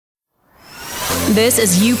This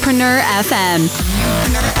is Youpreneur FM,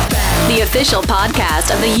 the official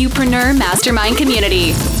podcast of the Youpreneur Mastermind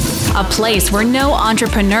community. A place where no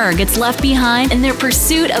entrepreneur gets left behind in their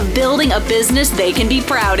pursuit of building a business they can be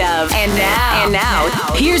proud of. And now,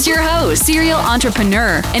 here's your host, serial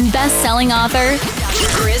entrepreneur and best-selling author,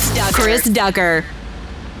 Chris Ducker.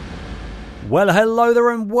 Well, hello there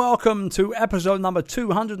and welcome to episode number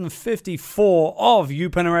 254 of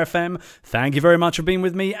Youpreneur FM. Thank you very much for being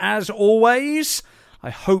with me as always. I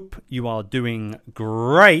hope you are doing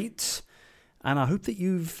great, and I hope that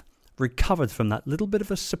you've recovered from that little bit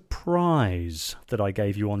of a surprise that I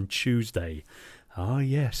gave you on Tuesday. Oh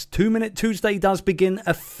yes, 2 Minute Tuesday does begin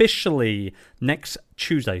officially next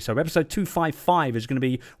Tuesday. So episode 255 is going to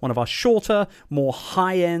be one of our shorter, more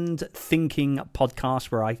high-end thinking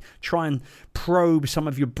podcasts where I try and probe some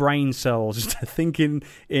of your brain cells to think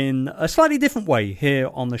in a slightly different way here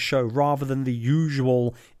on the show rather than the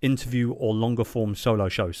usual interview or longer form solo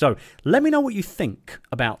show. So let me know what you think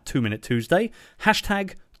about 2 Minute Tuesday.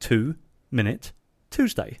 Hashtag 2 Minute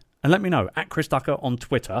Tuesday. And let me know, at Chris Ducker on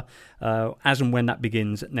Twitter, as and when that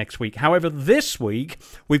begins next week. However, this week,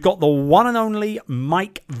 we've got the one and only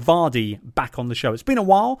Mike Vardy back on the show. It's been a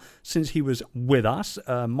while since he was with us.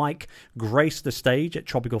 Mike graced the stage at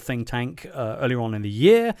Tropical Think Tank earlier on in the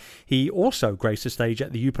year. He also graced the stage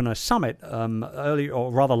at the Youpreneur Summit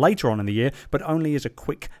later on in the year, but only as a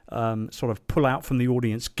quick sort of pull out from the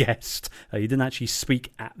audience guest. He didn't actually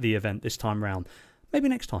speak at the event this time around. Maybe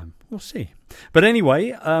next time. We'll see. But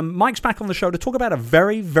anyway, Mike's back on the show to talk about a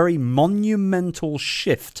very, very monumental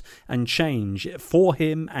shift and change for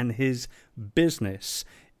him and his business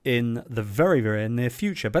in the very, very near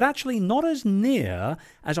future. But actually not as near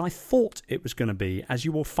as I thought it was going to be, as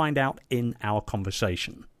you will find out in our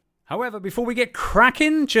conversation. However, before we get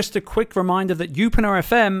cracking, just a quick reminder that Youpreneur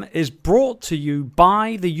FM is brought to you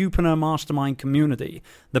by the Youpreneur Mastermind community,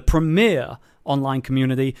 the premier online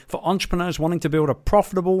community for entrepreneurs wanting to build a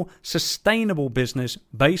profitable, sustainable business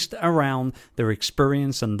based around their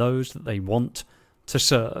experience and those that they want to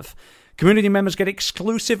serve. Community members get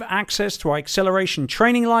exclusive access to our acceleration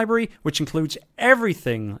training library, which includes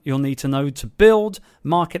everything you'll need to know to build,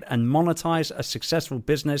 market, and monetize a successful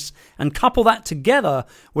business. And couple that together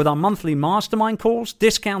with our monthly mastermind calls,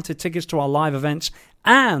 discounted tickets to our live events,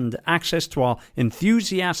 and access to our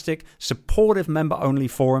enthusiastic, supportive member-only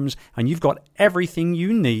forums, and you've got everything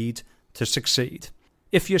you need to succeed.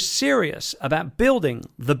 If you're serious about building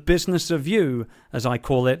the business of you, as I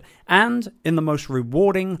call it, and in the most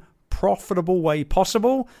rewarding, profitable way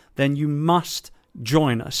possible, then you must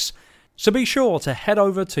join us. So be sure to head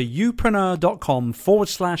over to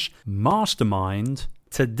youpreneur.com/mastermind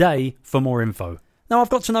today for more info. Now, I've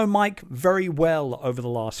got to know Mike very well over the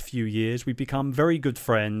last few years. We've become very good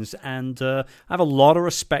friends, and I have a lot of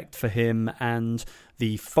respect for him and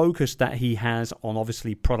the focus that he has on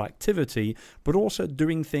obviously productivity, but also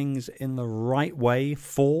doing things in the right way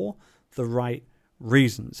for the right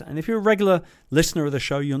reasons. And if you're a regular listener of the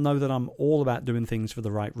show, you'll know that I'm all about doing things for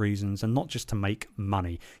the right reasons and not just to make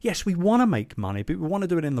money. Yes, we want to make money, but we want to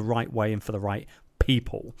do it in the right way and for the right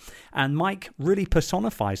people. And Mike really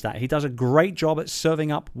personifies that. He does a great job at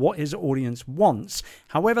serving up what his audience wants.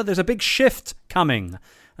 However, there's a big shift coming.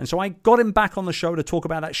 And so I got him back on the show to talk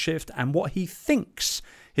about that shift and what he thinks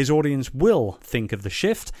his audience will think of the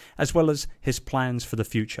shift, as well as his plans for the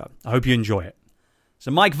future. I hope you enjoy it. So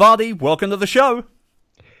Mike Vardy, welcome to the show.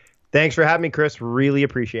 Thanks for having me, Chris. Really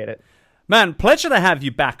appreciate it. Man, pleasure to have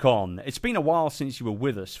you back on. It's been a while since you were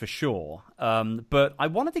with us, for sure. But I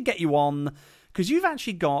wanted to get you on because you've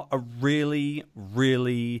actually got a really,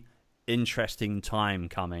 really interesting time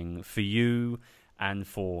coming for you and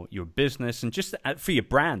for your business and just for your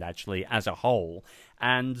brand, actually, as a whole.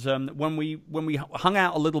 And when we hung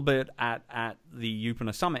out a little bit at the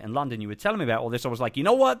Youpreneur Summit in London, you were telling me about all this. I was like, you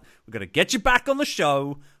know what? We're going to get you back on the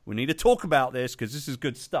show. We need to talk about this because this is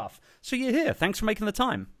good stuff. So you're here. Thanks for making the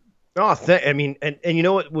time. Oh, and you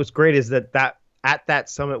know what was great is that at that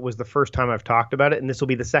summit was the first time I've talked about it, and this will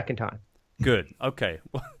be the second time. Good. Okay.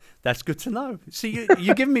 Well, that's good to know. See,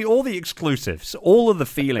 you're giving me all the exclusives, all of the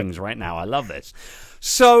feelings right now. I love this.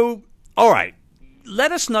 So, all right.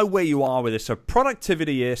 Let us know where you are with this. So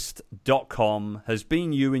productivityist.com has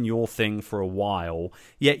been you and your thing for a while,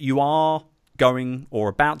 yet you are going or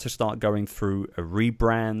about to start going through a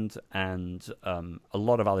rebrand and a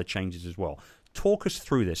lot of other changes as well. Talk us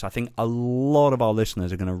through this. I think a lot of our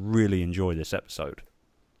listeners are going to really enjoy this episode.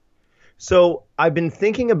 So I've been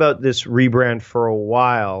thinking about this rebrand for a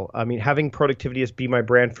while. I mean, having Productivityist be my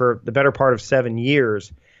brand for the better part of 7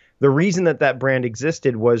 years, the reason that brand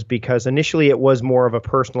existed was because initially it was more of a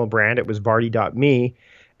personal brand. It was Vardy.me.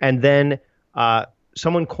 And then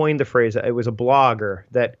someone coined the phrase. It was a blogger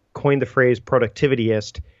that coined the phrase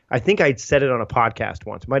productivityist. I think I'd said it on a podcast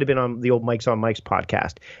once. It might have been on the old Mike's on Mike's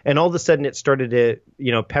podcast. And all of a sudden it started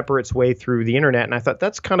to, pepper its way through the internet. And I thought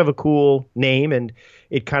that's kind of a cool name. And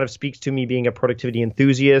it kind of speaks to me being a productivity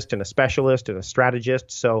enthusiast and a specialist and a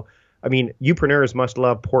strategist. So, I mean, youpreneurs must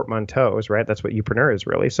love portmanteaus, right? That's what youpreneur is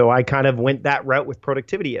really. So I kind of went that route with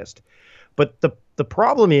productivityist. But the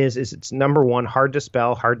problem is it's number one, hard to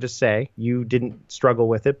spell, hard to say. You didn't struggle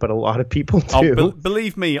with it, but a lot of people do. Oh,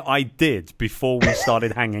 believe me, I did before we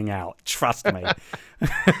started hanging out. Trust me.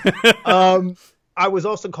 I was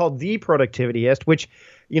also called the productivityist, which,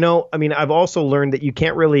 I've also learned that you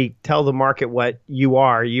can't really tell the market what you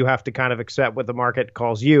are. You have to kind of accept what the market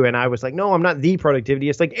calls you. And I was like, no, I'm not the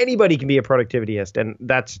productivityist. Like anybody can be a productivityist. And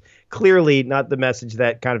that's clearly not the message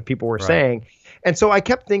that kind of people were saying. And so I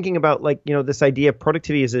kept thinking about this idea of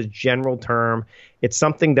productivity as a general term. It's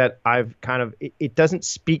something that I've it doesn't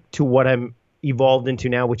speak to what I'm evolved into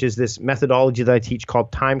now, which is this methodology that I teach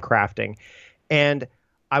called time crafting. And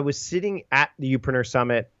I was sitting at the Youpreneur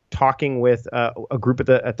Summit talking with a group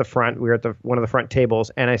at the front. We were at one of the front tables.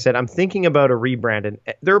 And I said, I'm thinking about a rebrand. And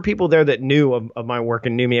there were people there that knew of my work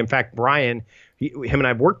and knew me. In fact, Brian, him and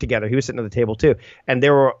I worked together. He was sitting at the table too. And they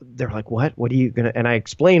were like, what are you going to, and I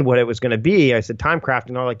explained what it was going to be. I said, time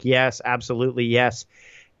crafting. They're like, yes, absolutely. Yes.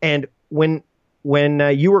 And when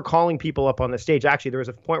you were calling people up on the stage, actually, there was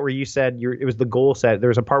a point where you said it was the goal set. There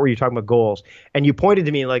was a part where you were talking about goals. And you pointed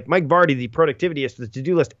to me like, Mike Vardy, the productivityist, the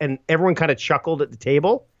to-do list. And everyone kind of chuckled at the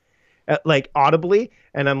table, like audibly.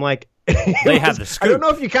 And I'm like, they had the scoop. I don't know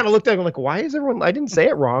if you kind of looked at it like, why is everyone? I didn't say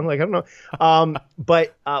it wrong. Like I don't know.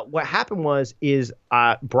 But what happened is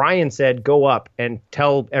Brian said, "Go up and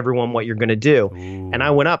tell everyone what you're going to do." Ooh. And I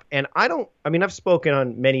went up, and I've spoken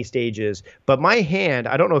on many stages, but my hand,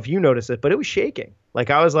 I don't know if you noticed it, but it was shaking. Like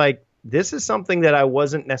I was like, this is something that I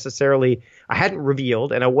hadn't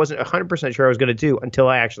revealed, and I wasn't 100% sure I was going to do until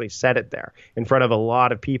I actually said it there in front of a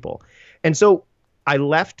lot of people, and so. I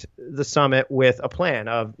left the summit with a plan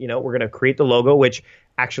of, we're going to create the logo, which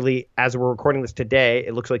actually, as we're recording this today,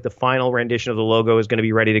 it looks like the final rendition of the logo is going to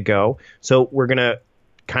be ready to go. So we're going to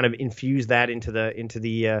kind of infuse that into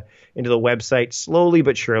the website slowly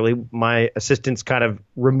but surely. My assistants kind of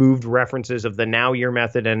removed references of the now year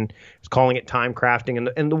method and is calling it time crafting,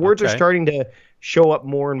 and the words are starting to show up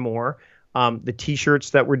more and more. The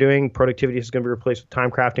T-shirts that we're doing, productivity is going to be replaced with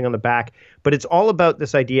time crafting on the back. But it's all about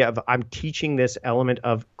this idea of I'm teaching this element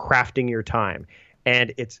of crafting your time.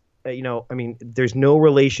 And it's, there's no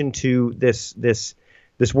relation to this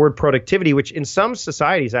word productivity, which in some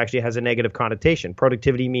societies actually has a negative connotation.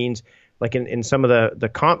 Productivity means, like in some of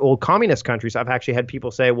the old communist countries, I've actually had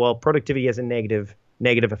people say, well, productivity has a negative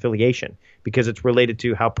affiliation because it's related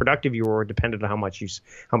to how productive you were, dependent on how much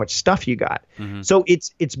stuff you got. Mm-hmm. So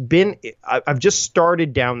I've just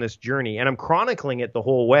started down this journey, and I'm chronicling it the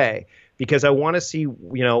whole way because I want to see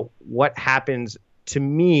what happens to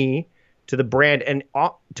me, to the brand, and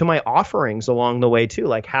to my offerings along the way too.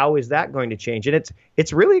 Like how is that going to change? And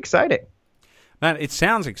it's really exciting. Man, it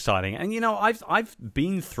sounds exciting, and I've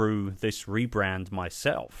been through this rebrand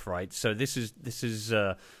myself, right? So this is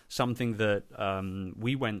something that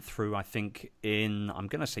we went through. I think I'm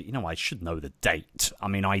going to say, I should know the date. I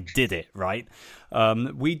mean, I did it, right?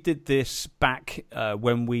 We did this back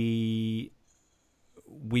when we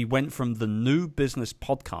went from the New Business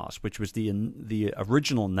Podcast, which was the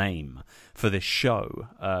original name for this show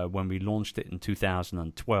when we launched it in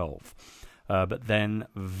 2012. But then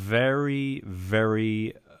very,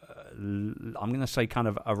 very, I'm going to say kind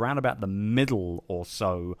of around about the middle or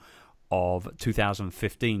so of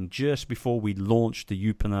 2015, just before we launched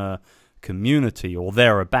the Youpreneur community or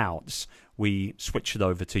thereabouts, we switched it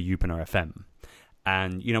over to Youpreneur FM.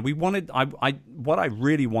 And, we wanted, what I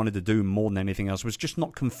really wanted to do more than anything else was just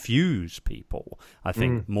not confuse people, I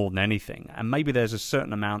think, more than anything. And maybe there's a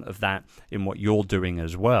certain amount of that in what you're doing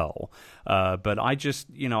as well. But I just,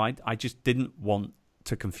 I just didn't want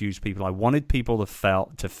to confuse people. I wanted people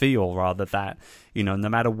to feel rather that, no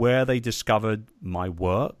matter where they discovered my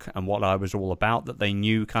work and what I was all about, that they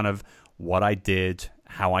knew kind of what I did,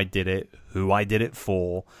 how I did it, who I did it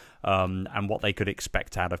for, and what they could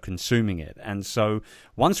expect out of consuming it. And so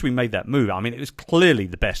once we made that move, I mean, it was clearly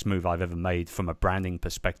the best move I've ever made from a branding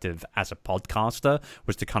perspective as a podcaster,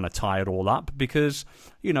 was to kind of tie it all up because,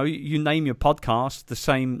 you name your podcast the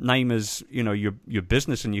same name as, your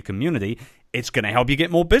business and your community. It's going to help you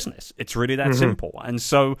get more business. It's really that simple. And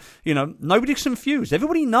so, nobody's confused.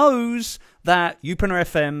 Everybody knows that Youpreneur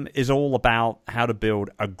FM is all about how to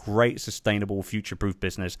build a great, sustainable, future-proof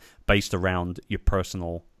business based around your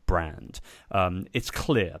personal brand. It's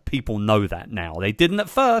clear. People know that now. They didn't at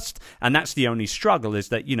first, and that's the only struggle, is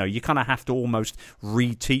that, you kind of have to almost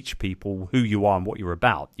reteach people who you are and what you're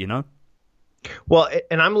about, Well,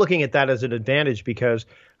 and I'm looking at that as an advantage because,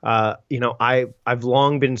 I've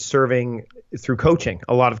long been serving through coaching,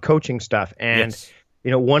 a lot of coaching stuff. And, yes.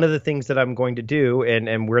 One of the things that I'm going to do,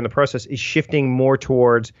 and we're in the process, is shifting more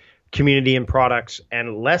towards community and products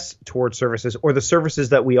and less towards services, or the services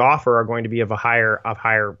that we offer are going to be of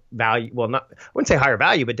higher value. Well, I wouldn't say higher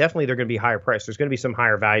value, but definitely they're going to be higher price. There's going to be some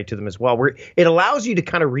higher value to them as well, where it allows you to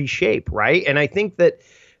kind of reshape, right? And I think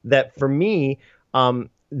that for me,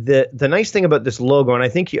 the nice thing about this logo, and I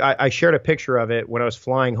think I shared a picture of it when I was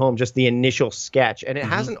flying home, just the initial sketch, and it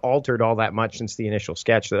hasn't altered all that much since the initial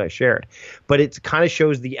sketch that I shared, but it kind of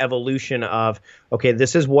shows the evolution of, okay,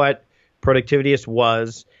 this is what Productivityist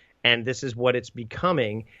was, and this is what it's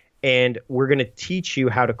becoming. And we're going to teach you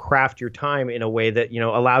how to craft your time in a way that,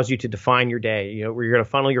 allows you to define your day, where you're going to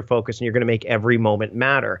funnel your focus and you're going to make every moment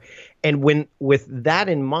matter. And with that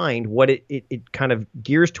in mind, what it kind of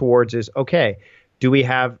gears towards is, okay,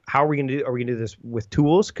 how are we going to do? Are we going to do this with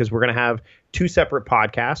tools? Because we're going to have two separate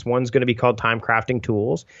podcasts. One's going to be called Time Crafting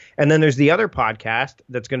Tools. And then there's the other podcast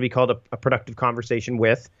that's going to be called a Productive Conversation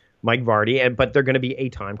with Mike Vardy, but they're going to be a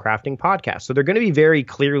time crafting podcast. So they're going to be very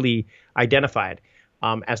clearly identified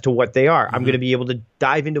as to what they are. I'm going to be able to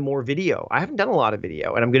dive into more video. I haven't done a lot of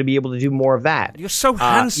video, and I'm going to be able to do more of that. You're so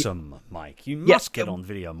handsome, Mike. You must get on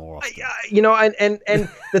video more often. And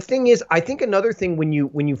the thing is, I think another thing when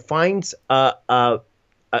you find a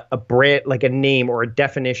brand, like a name or a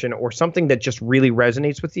definition or something that just really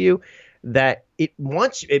resonates with you, that it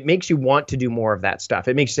makes you want to do more of that stuff.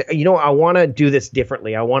 It makes I want to do this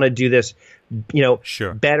differently. I want to do this,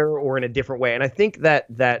 sure, better or in a different way. And I think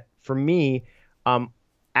that for me,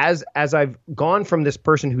 as I've gone from this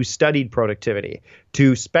person who studied productivity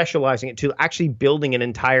to specializing it to actually building an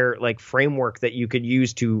entire framework that you could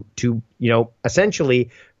use to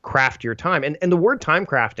essentially craft your time. And the word time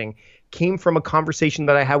crafting came from a conversation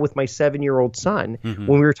that I had with my 7-year-old son when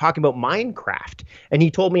we were talking about Minecraft. And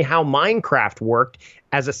he told me how Minecraft worked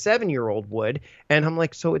as a 7-year-old would. And I'm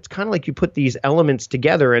like, so it's kind of like you put these elements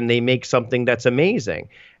together and they make something that's amazing.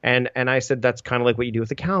 And I said, that's kind of like what you do with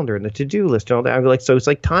the calendar and the to-do list and all that. I'm like, so it's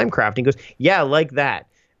like time crafting. He goes, yeah, like that.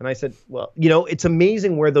 And I said, well, it's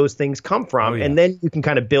amazing where those things come from. Oh, yeah. And then you can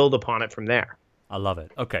kind of build upon it from there. I love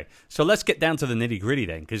it. Okay, so let's get down to the nitty-gritty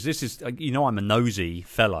then, because this is, I'm a nosy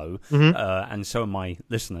fellow, and so are my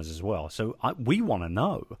listeners as well. So we want to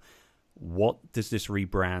know, what does this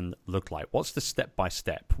rebrand look like? What's the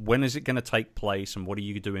step-by-step? When is it going to take place, and what are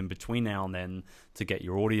you doing between now and then to get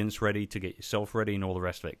your audience ready, to get yourself ready, and all the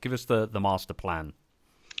rest of it? Give us the master plan.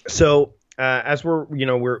 So as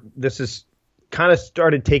this is kind of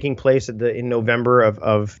started taking place in November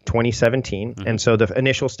of 2017. And so the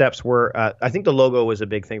initial steps were, I think the logo was a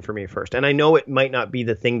big thing for me first. And I know it might not be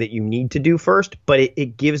the thing that you need to do first, but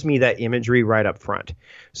it gives me that imagery right up front.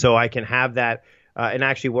 So I can have that. And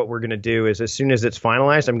actually what we're going to do is, as soon as it's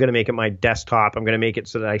finalized, I'm going to make it my desktop. I'm going to make it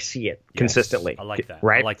so that I see it consistently. I like that.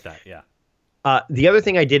 Right? I like that. Yeah. The other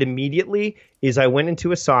thing I did immediately is I went into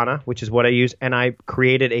Asana, which is what I use, and I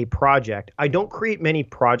created a project. I don't create many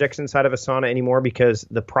projects inside of Asana anymore because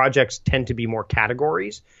the projects tend to be more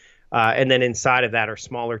categories. And then inside of that are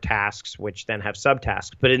smaller tasks, which then have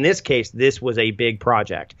subtasks. But in this case, this was a big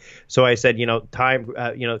project. So I said,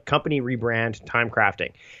 company rebrand, time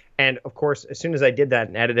crafting. And of course, as soon as I did that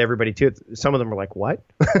and added everybody to it, some of them were like, "What?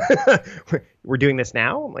 We're doing this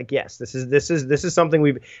now?" I'm like, "Yes, this is something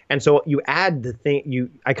we've." And so you add the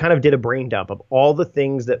thing. I kind of did a brain dump of all the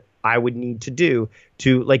things that I would need to do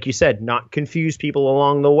to, like you said, not confuse people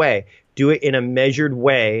along the way. Do it in a measured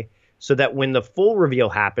way, so that when the full reveal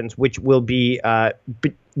happens, which will be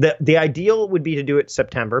the ideal would be to do it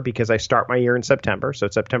September, because I start my year in September, so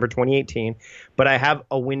it's September 2018. But I have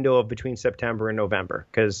a window of between September and November,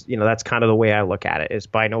 because that's kind of the way I look at it. Is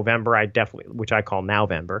by November I definitely, which I call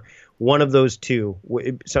Nowvember, one of those two,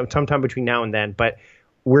 sometime between now and then. But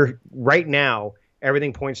we're right now,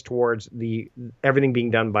 everything points towards everything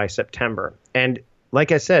being done by September. And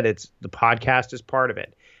like I said, it's the podcast is part of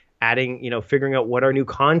it. Adding, figuring out what our new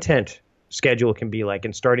content schedule can be like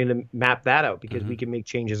and starting to map that out, because we can make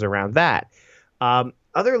changes around that.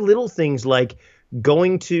 Other little things like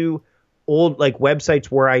going to old websites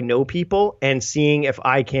where I know people and seeing if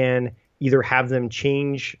I can either have them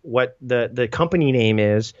change what the company name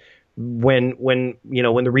is when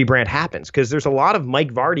the rebrand happens, because there's a lot of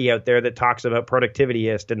Mike Vardy out there that talks about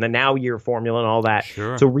productivityist and the now year formula and all that.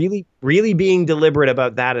 Sure. So really being deliberate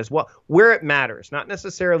about that as well, where it matters, not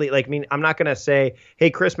necessarily like, I mean, I'm not going to say, hey,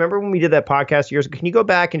 Chris, remember when we did that podcast years ago? Can you go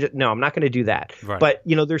back and just, no, I'm not going to do that. Right. But,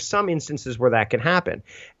 there's some instances where that can happen.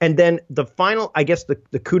 And then the final, I guess the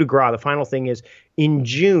coup de grace, the final thing is in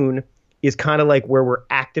June is kind of like where we're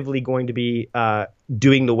actively going to be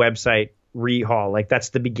doing the website rehaul. Like that's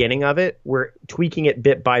the beginning of it. We're tweaking it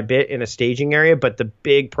bit by bit in a staging area, but the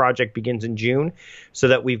big project begins in June, so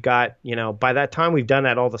that we've got, by that time we've done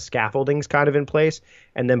that, all the scaffolding's kind of in place.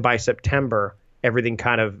 And then by September, everything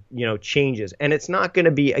kind of, changes. And it's not going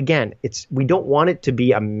to be, again, we don't want it to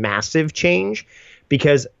be a massive change,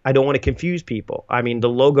 because I don't want to confuse people. I mean, the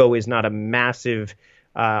logo is not a massive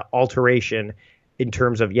alteration in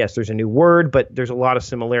terms of, yes, there's a new word, but there's a lot of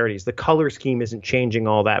similarities. The color scheme isn't changing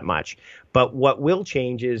all that much. But what will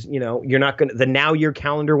change is, you're not going to, the Now Year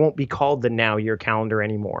calendar won't be called the Now Year calendar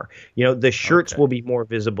anymore. The shirts will be more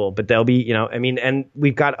visible, but they'll be, and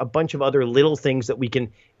we've got a bunch of other little things that we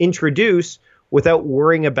can introduce without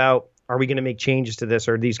worrying about, are we going to make changes to this,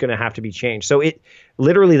 or are these going to have to be changed? So it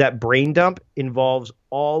literally, that brain dump involves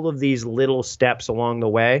all of these little steps along the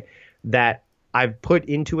way that I've put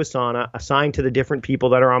into Asana, assigned to the different people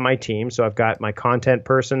that are on my team. So I've got my content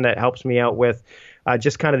person that helps me out with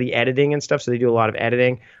just kind of the editing and stuff. So they do a lot of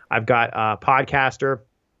editing. I've got a podcast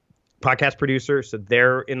producer. So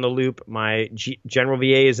they're in the loop. My general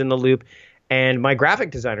VA is in the loop, and my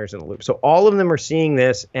graphic designer is in the loop. So all of them are seeing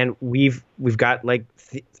this, and we've got like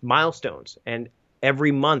milestones, and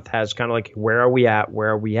every month has kind of like, where are we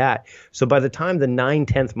at? So by the time the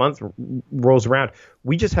 10th month rolls around,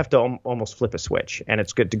 we just have to almost flip a switch, and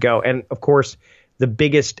it's good to go. And of course, the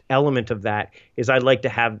biggest element of that is I'd like to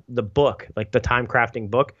have the book, like the time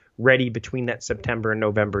crafting book, ready between that September and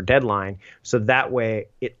November deadline. So that way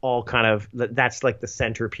it all kind of, that's like the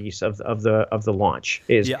centerpiece of the launch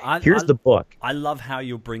is, here's the book. I love how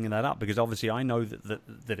you're bringing that up, because obviously I know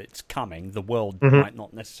that it's coming. The world might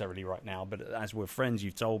not necessarily right now, but as we're friends,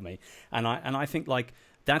 you've told me. And I think like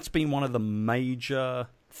that's been one of the major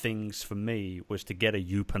things for me, was to get a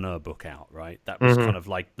Youpreneur book out, right? That was kind of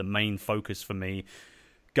like the main focus for me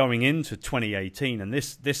going into 2018, and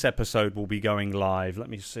this episode will be going live. Let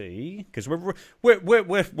me see, because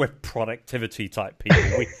we're productivity type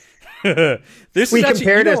people. We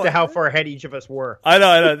compared as to how far ahead each of us were. I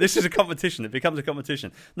know. This is a competition. It becomes a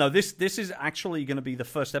competition. No, this is actually going to be the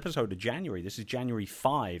first episode of January. This is January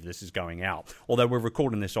 5. This is going out. Although we're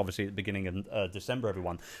recording this obviously at the beginning of December,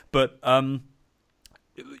 everyone. But we're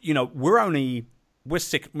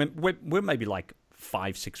maybe like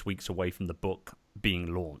 5-6 weeks away from the book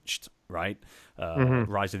being launched, right?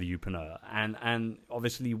 Rise of the Youpreneur, and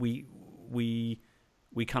obviously we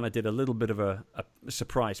kind of did a little bit of a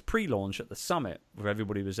surprise pre-launch at the summit where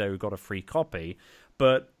everybody was there who got a free copy.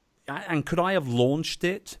 And could I have launched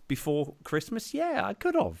it before Christmas? Yeah, I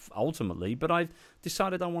could have, ultimately. But I've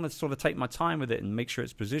decided I want to sort of take my time with it and make sure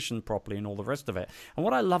it's positioned properly and all the rest of it. And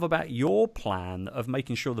what I love about your plan of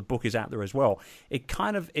making sure the book is out there as well, it's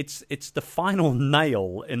the final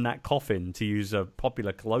nail in that coffin, to use a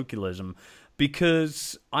popular colloquialism,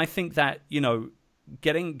 because I think that,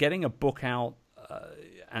 getting a book out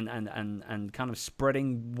and kind of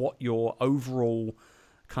spreading what your overall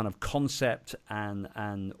kind of concept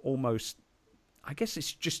and almost, I guess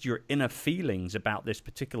it's just your inner feelings about this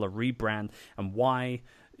particular rebrand and why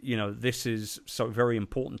this is so very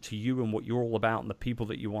important to you and what you're all about and the people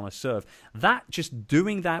that you want to serve. That, just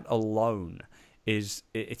doing that alone, it's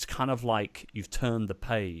kind of like you've turned the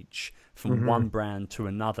page from one brand to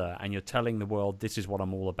another, and you're telling the world, this is what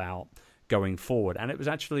I'm all about going forward. And it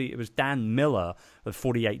was Dan Miller of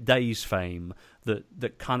 48 Days fame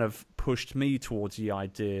that kind of pushed me towards the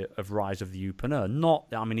idea of Rise of the Youpreneur.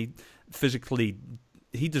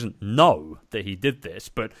 He doesn't know that he did this,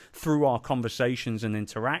 but through our conversations and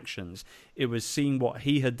interactions, it was seeing what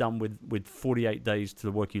he had done with 48 Days to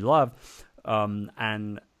the Work You Love,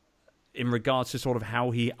 and in regards to sort of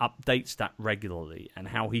how he updates that regularly and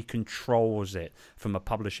how he controls it from a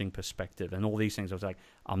publishing perspective and all these things. I was like,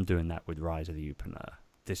 I'm doing that with Rise of the Youpreneur.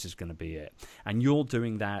 This is going to be it. And you're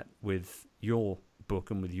doing that with your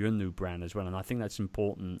book and with your new brand as well. And I think that's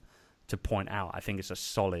important to point out. I think it's a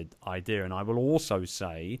solid idea. And I will also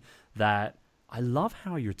say that I love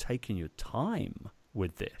how you're taking your time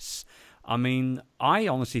with this. I mean, I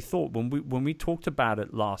honestly thought when we talked about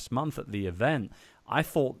it last month at the event, I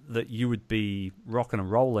thought that you would be rocking and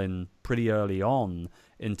rolling pretty early on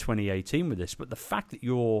in 2018 with this. But the fact that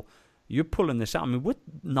you're you're pulling this out. I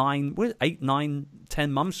mean, we're 8, 9,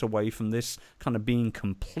 10 months away from this kind of being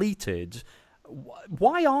completed.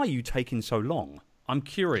 Why are you taking so long? I'm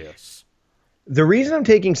curious. The reason I'm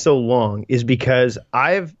taking so long is because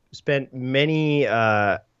I've spent many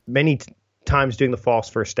times doing the false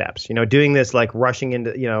first steps. Doing this like rushing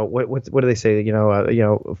into. What do they say?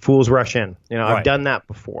 Fools rush in. Right. I've done that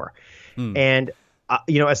before, and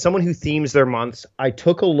as someone who themes their months, I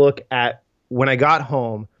took a look at when I got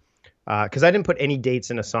home. Because I didn't put any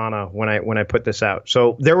dates in Asana when I put this out,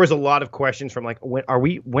 so there was a lot of questions from like,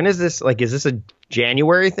 when is this, like, is this a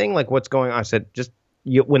January thing, like what's going on? I said, just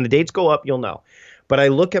when the dates go up, you'll know. But I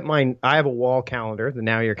look at I have a wall calendar, the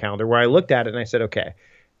Now Year calendar, where I looked at it and I said, okay,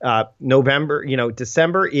 November,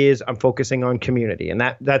 December is I'm focusing on community, and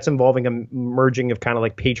that's involving a merging of kind of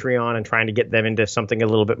like Patreon and trying to get them into something a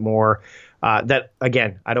little bit more. That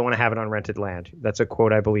again, I don't want to have it on rented land. That's a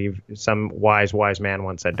quote I believe some wise man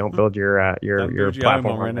once said. Don't build your platform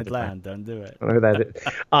on rented land. Don't do it. I don't know who that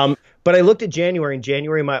is. But I looked at January. In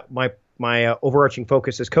January, my overarching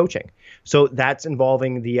focus is coaching. So that's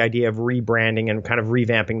involving the idea of rebranding and kind of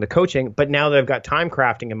revamping the coaching. But now that I've got time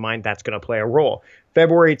crafting in mind, that's going to play a role.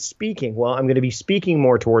 February, it's speaking. Well, I'm going to be speaking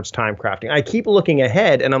more towards time crafting. I keep looking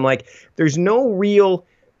ahead and I'm like, there's no real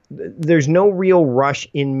rush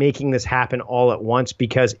in making this happen all at once,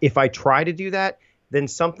 because if I try to do that, then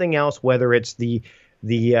something else, whether it's the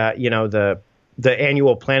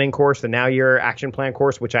annual planning course, the Now Year Action Plan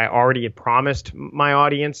course, which I already had promised my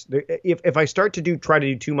audience, if I start to try to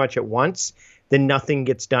do too much at once, then nothing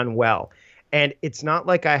gets done well. And it's not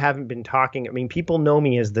like I haven't been talking. I mean, people know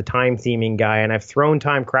me as the time theming guy, and I've thrown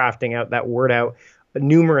time crafting out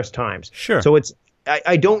numerous times. Sure. So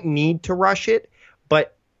I don't need to rush it,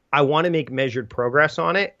 but I want to make measured progress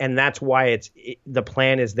on it, and that's why the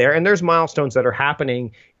plan is there. And there's milestones that are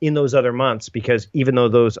happening in those other months, because even though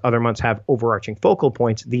those other months have overarching focal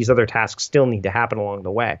points, these other tasks still need to happen along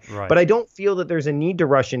the way. Right. But I don't feel that there's a need to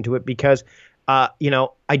rush into it, because I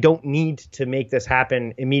don't need to make this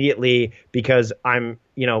happen immediately because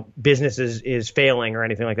business is failing or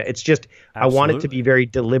anything like that. It's just, Absolutely. I want it to be very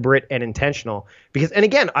deliberate and intentional, because, and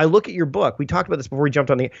again, I look at your book. We talked about this before we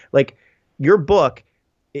jumped on your book.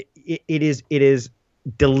 It is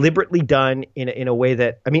deliberately done in a way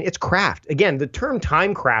that, I mean, it's craft. Again, the term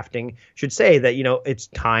time crafting should say that, it's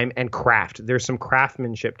time and craft. There's some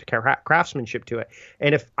craftsmanship to it.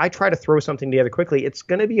 And if I try to throw something together quickly, it's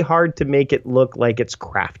going to be hard to make it look like it's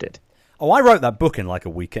crafted. Oh, I wrote that book in like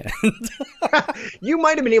a weekend. You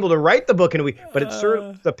might have been able to write the book in a week, but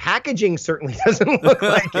the packaging certainly doesn't look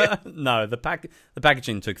like it. No, the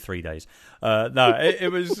packaging took 3 days.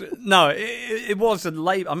 It was a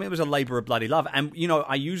labor. I mean, it was a labor of bloody love. And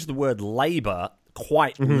I use the word labor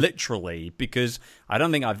quite literally, because I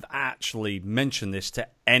don't think I've actually mentioned this to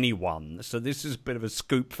anyone. So this is a bit of a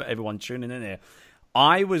scoop for everyone tuning in here.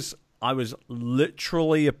 I was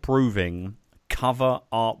literally approving cover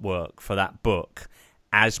artwork for that book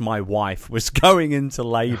as my wife was going into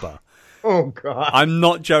labor. Oh, God. I'm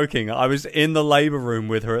not joking. I was in the labor room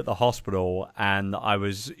with her at the hospital, and I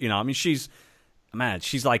was, she's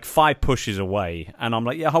like 5 pushes away, and I'm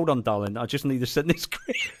like, yeah, hold on, darling. I just need to sit in this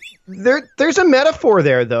screen. There's a metaphor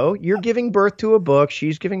there, though. You're giving birth to a book.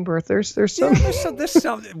 She's giving birth. There's some. Yeah, there's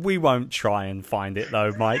some. We won't try and find it,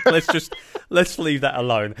 though, Mike. Let's leave that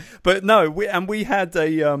alone. But no, we had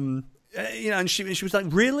a, and she was like,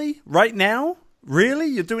 really? Right now? Really?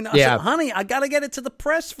 You're doing it? I said, honey, I got to get it to the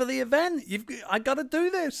press for the event. I got to do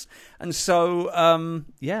this. And so,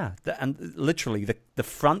 and literally the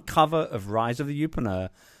front cover of Rise of the Youpreneur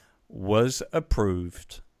was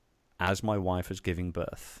approved as my wife was giving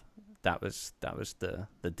birth. That was the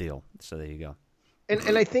deal. So there you go.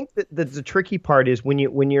 And I think that the tricky part is when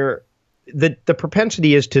you're the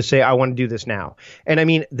propensity is to say, I want to do this now. And I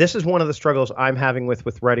mean, this is one of the struggles I'm having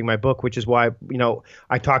with writing my book, which is why,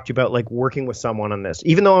 I talked to you about like working with someone on this,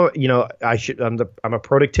 even though, I'm a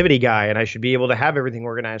productivity guy and I should be able to have everything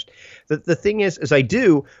organized. The thing is I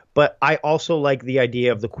do, but I also like the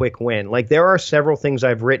idea of the quick win. Like there are several things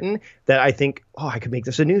I've written that I think, I could make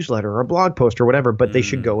this a newsletter or a blog post or whatever, but they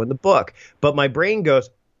should go in the book. But my brain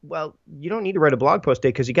goes, well, you don't need to write a blog post,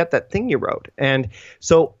 Dave, because you got that thing you wrote. And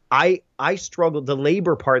so I struggled. The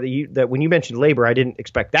labor part that when you mentioned labor, I didn't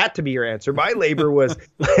expect that to be your answer. My labor was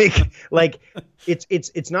like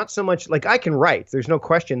it's not so much like I can write. There's no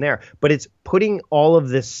question there, but it's putting all of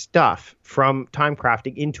this stuff from time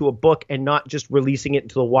crafting into a book and not just releasing it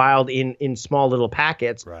into the wild in small little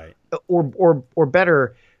packets, right? Or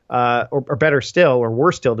better. or better still, or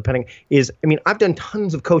worse still, depending, is, I mean, I've done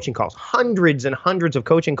tons of coaching calls, hundreds and hundreds of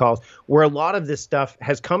coaching calls, where a lot of this stuff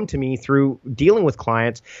has come to me through dealing with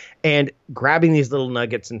clients and grabbing these little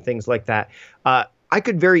nuggets and things like that. I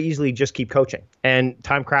could very easily just keep coaching, and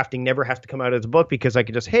time crafting never has to come out as a book, because I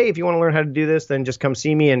could just, hey, if you want to learn how to do this, then just come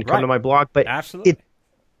see me and come to my blog. But absolutely,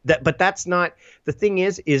 but that's not the thing.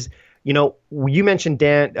 Is you mentioned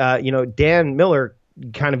Dan, Dan Miller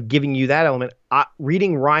kind of giving you that element.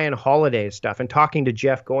 Reading Ryan Holiday's stuff and talking to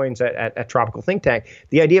Jeff Goins at Tropical Think Tank,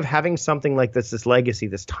 the idea of having something like this legacy,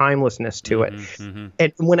 this timelessness to it,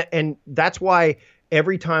 and that's why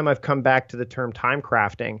every time I've come back to the term time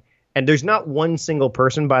crafting. And there's not one single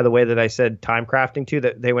person, by the way, that I said time crafting to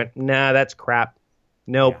that they went, nah, that's crap.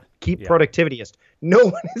 No, keep productivityist. No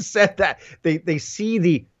one has said that. They see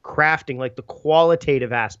the crafting, like the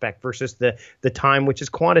qualitative aspect versus the time, which is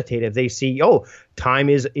quantitative. They see, time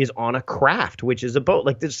is on a craft, which is a boat.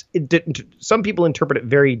 Like this, some people interpret it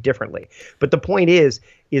very differently. But the point is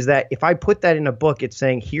that if I put that in a book, it's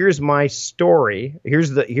saying, here's my story.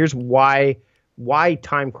 Here's why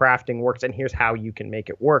time crafting works, and here's how you can make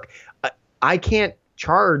it work. I can't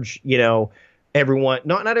charge, everyone.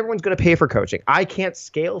 Not everyone's going to pay for coaching. I can't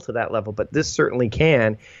scale to that level, but this certainly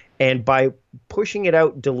can. And by pushing it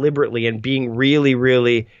out deliberately and being really,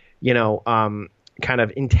 really, kind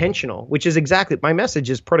of intentional, which is exactly my message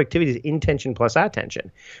is productivity is intention plus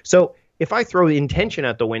attention. So if I throw the intention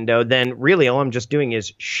out the window, then really all I'm just doing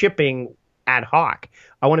is shipping ad hoc.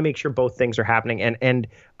 I want to make sure both things are happening. And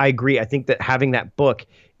I agree. I think that having that book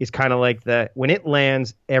is kind of like when it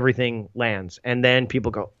lands, everything lands. And then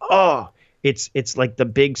people go, oh, it's like the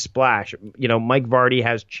big splash. Mike Vardy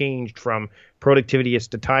has changed from productivityist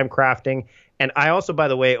to time crafting. And I also, by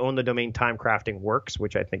the way, own the domain Time Crafting Works,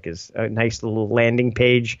 which I think is a nice little landing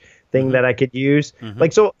page thing that I could use.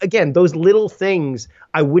 So again, those little things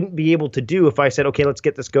I wouldn't be able to do if I said, okay, let's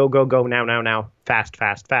get this go now, fast.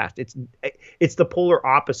 It's the polar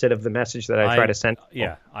opposite of the message that I try to send.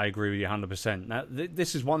 Yeah, I agree with you 100%. Now,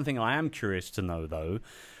 this is one thing I am curious to know, though.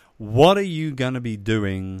 What are you going to be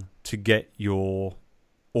doing to get your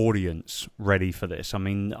audience ready for this? I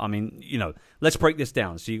mean, let's break this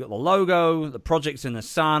down. So you got the logo, the project's in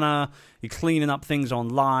Asana, you're cleaning up things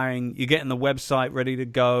online, you're getting the website ready to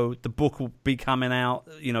go, the book will be coming out,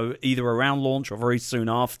 either around launch or very soon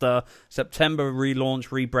after, September relaunch,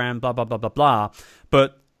 rebrand, blah, blah, blah, blah, blah.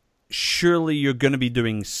 But surely you're going to be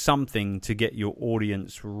doing something to get your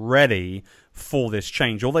audience ready for this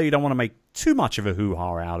change, although you don't want to make too much of a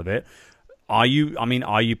hoo-ha out of it. Are you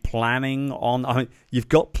planning on? You've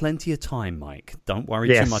got plenty of time, Mike. Don't worry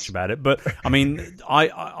too much about it. But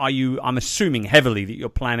I'm assuming heavily that you're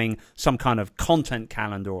planning some kind of content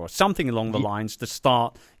calendar or something along the lines to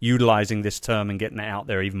start utilizing this term and getting it out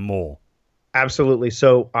there even more. Absolutely.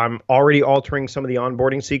 So I'm already altering some of the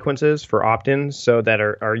onboarding sequences for opt-ins so that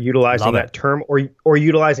are utilizing that term or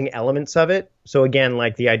utilizing elements of it. So again,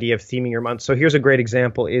 like the idea of theming your month. So here's a great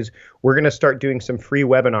example is we're going to start doing some free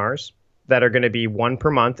webinars that are going to be one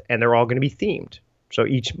per month, and they're all going to be themed. So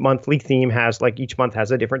each monthly theme each month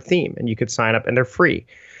has a different theme, and you could sign up and they're free.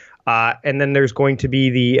 And then there's going to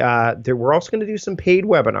be we're also going to do some paid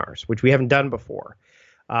webinars, which we haven't done before.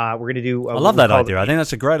 We're going to do. I love that idea. I think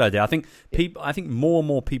that's a great idea. I think more and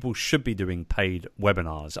more people should be doing paid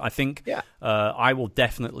webinars. I think I will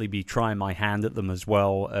definitely be trying my hand at them as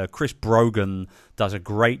well. Chris Brogan does a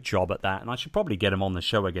great job at that, and I should probably get him on the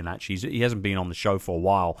show again. Actually, he hasn't been on the show for a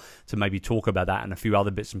while to maybe talk about that and a few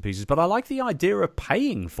other bits and pieces. But I like the idea of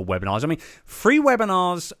paying for webinars. I mean, free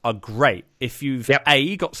webinars are great if you've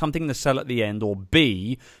A, got something to sell at the end, or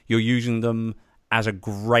B, you're using them as a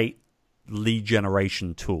great lead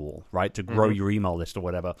generation tool, right, to grow your email list or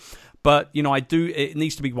whatever. But it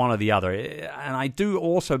needs to be one or the other. And I do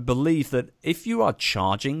also believe that if you are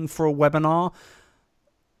charging for a webinar,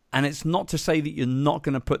 and it's not to say that you're not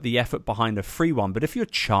going to put the effort behind a free one, but if you're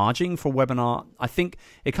charging for a webinar, I think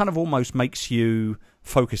it kind of almost makes you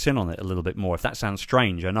focus in on it a little bit more. If that sounds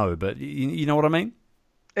strange, I know, but you know what I mean?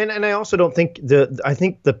 And I also don't think I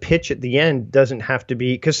think the pitch at the end doesn't have to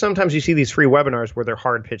be, because sometimes you see these free webinars where they're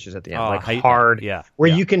hard pitches at the end, where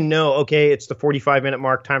you can know, okay, it's the 45-minute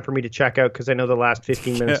mark, time for me to check out because I know the last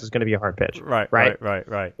 15 minutes is going to be a hard pitch.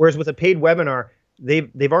 Right. Whereas with a paid webinar,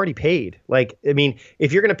 they've already paid. Like, I mean,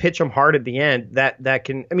 if you're going to pitch them hard at the end, that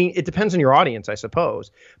can, I mean, it depends on your audience, I suppose.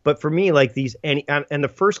 But for me, like these, and the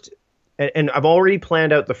first. And I've already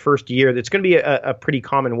planned out the first year. It's going to be a pretty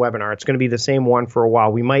common webinar. It's going to be the same one for a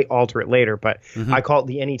while. We might alter it later, but I call it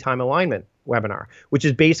the Anytime Alignment webinar, which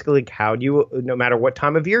is basically how do you, no matter what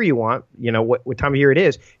time of year you want, what time of year it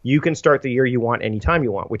is, you can start the year you want anytime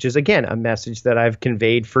you want, which is, again, a message that I've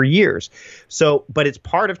conveyed for years. So, but it's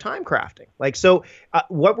part of time crafting.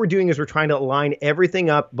 What we're doing is we're trying to align everything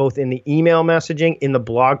up, both in the email messaging, in the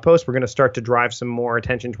blog post. We're going to start to drive some more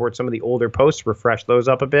attention towards some of the older posts, refresh those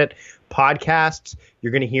up a bit. Podcasts,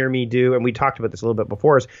 you're going to hear me do, and we talked about this a little bit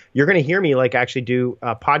before, is you're going to hear me actually do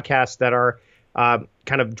podcasts that are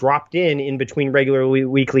kind of dropped in between regular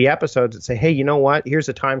weekly episodes that say, hey, you know what? Here's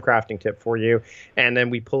a time crafting tip for you. And then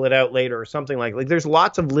we pull it out later or something like there's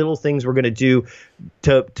lots of little things we're going to do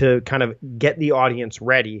to kind of get the audience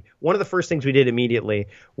ready. One of the first things we did immediately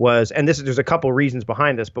was, and there's a couple reasons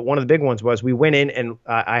behind this, but one of the big ones was we went in and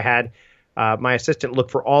I had my assistant look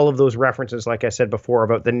for all of those references, like I said before,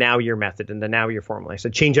 about the Now Year method and the Now Year formula. I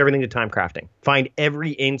said, change everything to time crafting. Find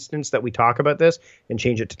every instance that we talk about this and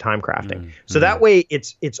change it to time crafting. So that way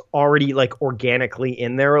it's already organically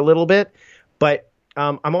in there a little bit. But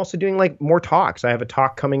I'm also doing more talks. I have a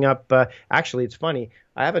talk coming up. Actually, it's funny.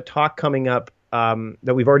 I have a talk coming up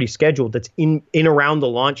that we've already scheduled that's in around the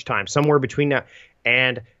launch time, somewhere between now.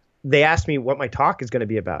 And they asked me what my talk is going to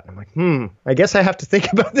be about. I'm like, I guess I have to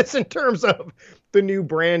think about this in terms of the new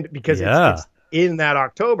brand because it's in that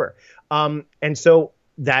October. And so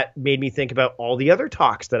that made me think about all the other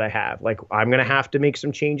talks that I have. I'm going to have to make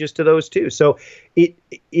some changes to those too. So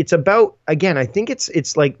it's about, again, I think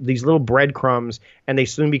it's like these little breadcrumbs and they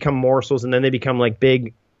soon become morsels and then they become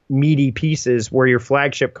big meaty pieces where your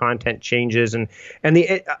flagship content changes I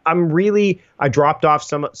dropped off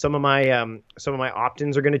some of my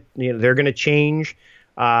opt-ins are going to they're going to change.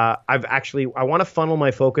 I want to funnel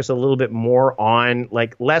my focus a little bit more on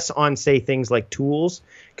less on say things like tools,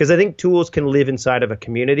 because I think tools can live inside of a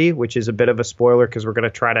community, which is a bit of a spoiler because we're going to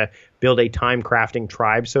try to build a time crafting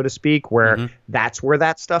tribe, so to speak, where that's where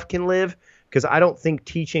that stuff can live. Because I don't think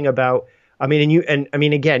teaching about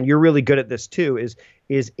again, you're really good at this too, is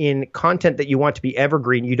in content that you want to be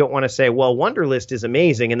evergreen. You don't want to say, well, Wunderlist is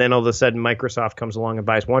amazing, and then all of a sudden Microsoft comes along and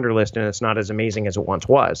buys Wunderlist and it's not as amazing as it once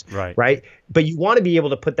was. Right. But you want to be able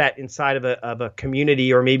to put that inside of a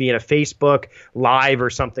community, or maybe in a Facebook Live or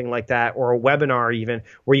something like that, or a webinar even,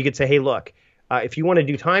 where you could say, hey, look, if you want to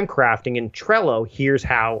do time crafting in Trello, here's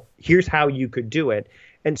how you could do it.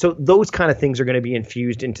 And so those kind of things are going to be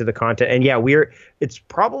infused into the content. And it's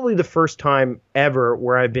probably the first time ever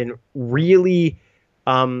where I've been really,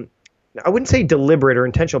 I wouldn't say deliberate or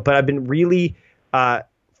intentional, but I've been really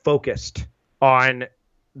focused on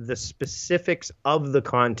the specifics of the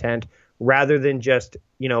content rather than just,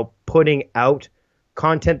 putting out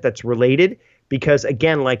content that's related. Because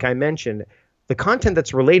again, like I mentioned, the content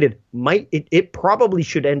that's related it probably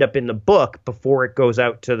should end up in the book before it goes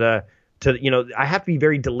out I have to be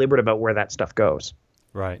very deliberate about where that stuff goes.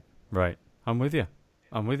 Right. I'm with you.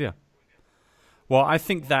 Well, I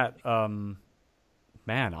think that,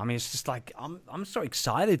 it's just I'm so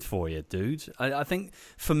excited for you, dude. I think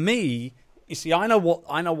for me, you see, I know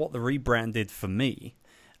what the rebrand did for me,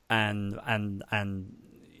 and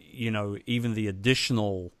even the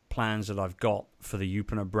additional plans that I've got for the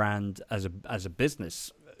Youpreneur brand as a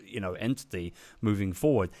business, entity moving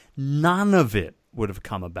forward. None of it would have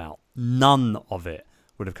come about. None of it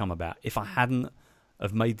would have come about if I hadn't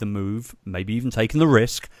have made the move, maybe even taken the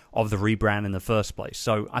risk of the rebrand in the first place.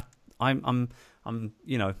 So I'm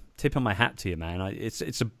tipping my hat to you, man.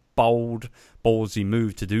 It's a bold, ballsy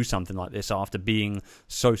move to do something like this after being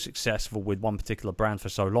so successful with one particular brand for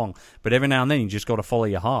so long. But every now and then you just got to follow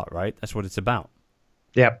your heart, right? That's what it's about.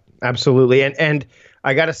 Yeah, absolutely. And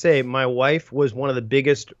I got to say, my wife was one of the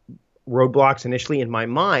biggest roadblocks initially in my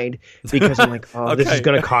mind, because I'm like, oh, okay, this is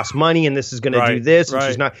going to cost money and this is going to do this. And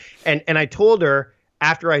she's not. And I told her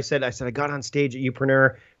after I said, I got on stage at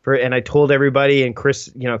Youpreneur and I told everybody, and Chris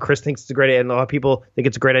thinks it's a great idea, and a lot of people think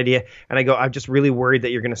it's a great idea. And I go, I'm just really worried that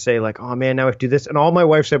you're going to say oh man, now I have to do this. And all my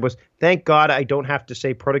wife said was, thank God I don't have to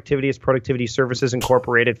say Productivity is Productivity Services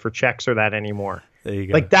Incorporated for checks or that anymore. There you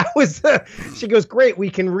go. That was, she goes, great, we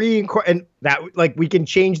can and that we can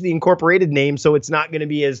change the incorporated name so it's not going to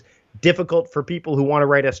be as difficult for people who want to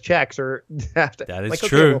write us checks or have to. That is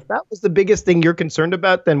true. Well, if that was the biggest thing you're concerned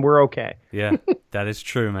about, then we're okay. Yeah, that is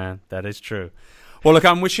true, man. That is true. Well, look,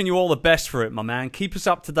 I'm wishing you all the best for it, my man. Keep us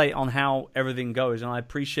up to date on how everything goes, and I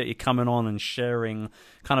appreciate you coming on and sharing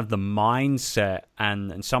kind of the mindset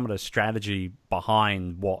and some of the strategy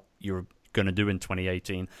behind what you're going to do in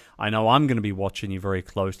 2018. I know I'm going to be watching you very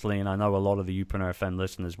closely, and I know a lot of the Youpreneur FM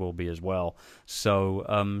listeners will be as well.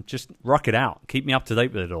 So just rock it out. Keep me up to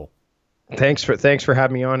date with it all. Thanks for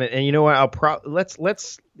having me on. And you know what? Let's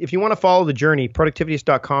if you want to follow the journey,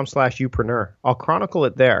 productivityist.com/youpreneur. I'll chronicle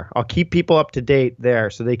it there. I'll keep people up to date there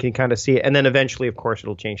so they can kind of see it. And then eventually, of course,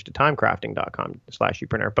 it'll change to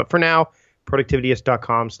timecrafting.com/youpreneur. But for now,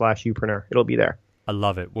 productivityist.com/youpreneur. It'll be there. I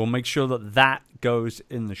love it. We'll make sure that goes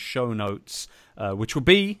in the show notes, which will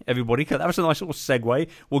be, everybody, that was a nice little segue.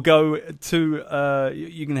 We'll go to,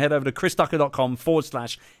 you can head over to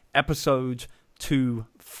chrisducker.com/episode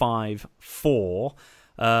 254.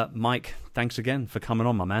 Mike, thanks again for coming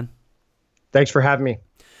on, my man. Thanks for having me.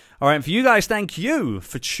 All right, and for you guys, thank you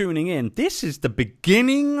for tuning in. This is the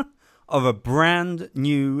beginning of a brand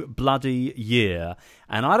new bloody year.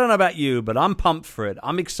 And I don't know about you, but I'm pumped for it.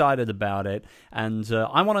 I'm excited about it. And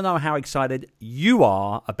I want to know how excited you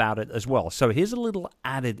are about it as well. So here's a little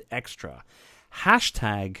added extra.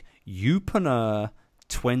 Hashtag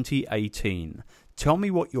Youpreneur2018. Tell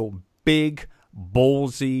me what your big,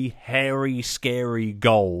 ballsy, hairy, scary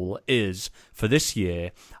goal is for this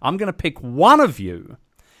year. I'm going to pick one of you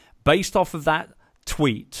based off of that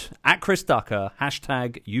tweet at Chris Ducker,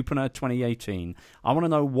 hashtag Youpreneur2018. I want to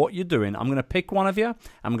know what you're doing. I'm going to pick one of you.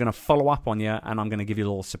 I'm going to follow up on you, and I'm going to give you a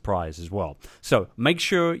little surprise as well. So make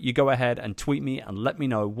sure you go ahead and tweet me and let me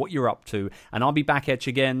know what you're up to, and I'll be back at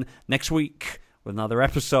you again next week with another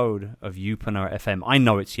episode of Youpreneur FM. I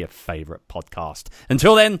know it's your favorite podcast.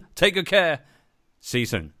 Until then, take good care. See you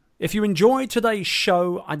soon. If you enjoyed today's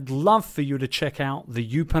show, I'd love for you to check out the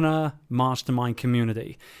Youpreneur Mastermind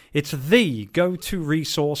community. It's the go-to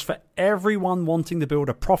resource for everyone wanting to build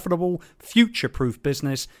a profitable, future-proof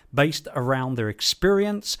business based around their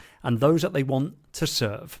experience and those that they want to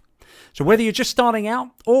serve. So whether you're just starting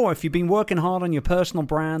out or if you've been working hard on your personal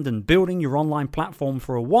brand and building your online platform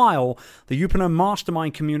for a while, the Youpreneur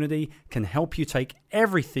Mastermind community can help you take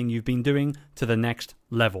everything you've been doing to the next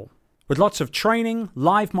level. With lots of training,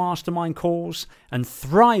 live mastermind calls, and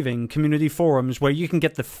thriving community forums where you can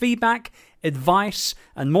get the feedback, advice,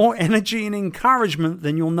 and more energy and encouragement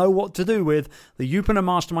than you'll know what to do with, the Youpreneur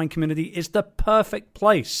Mastermind community is the perfect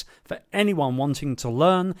place for anyone wanting to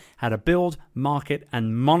learn how to build, market,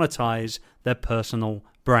 and monetize their personal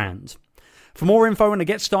brand. For more info and to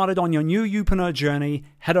get started on your new Youpreneur journey,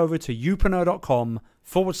 head over to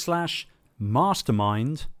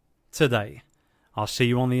youpreneur.com/mastermind today. I'll see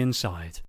you on the inside.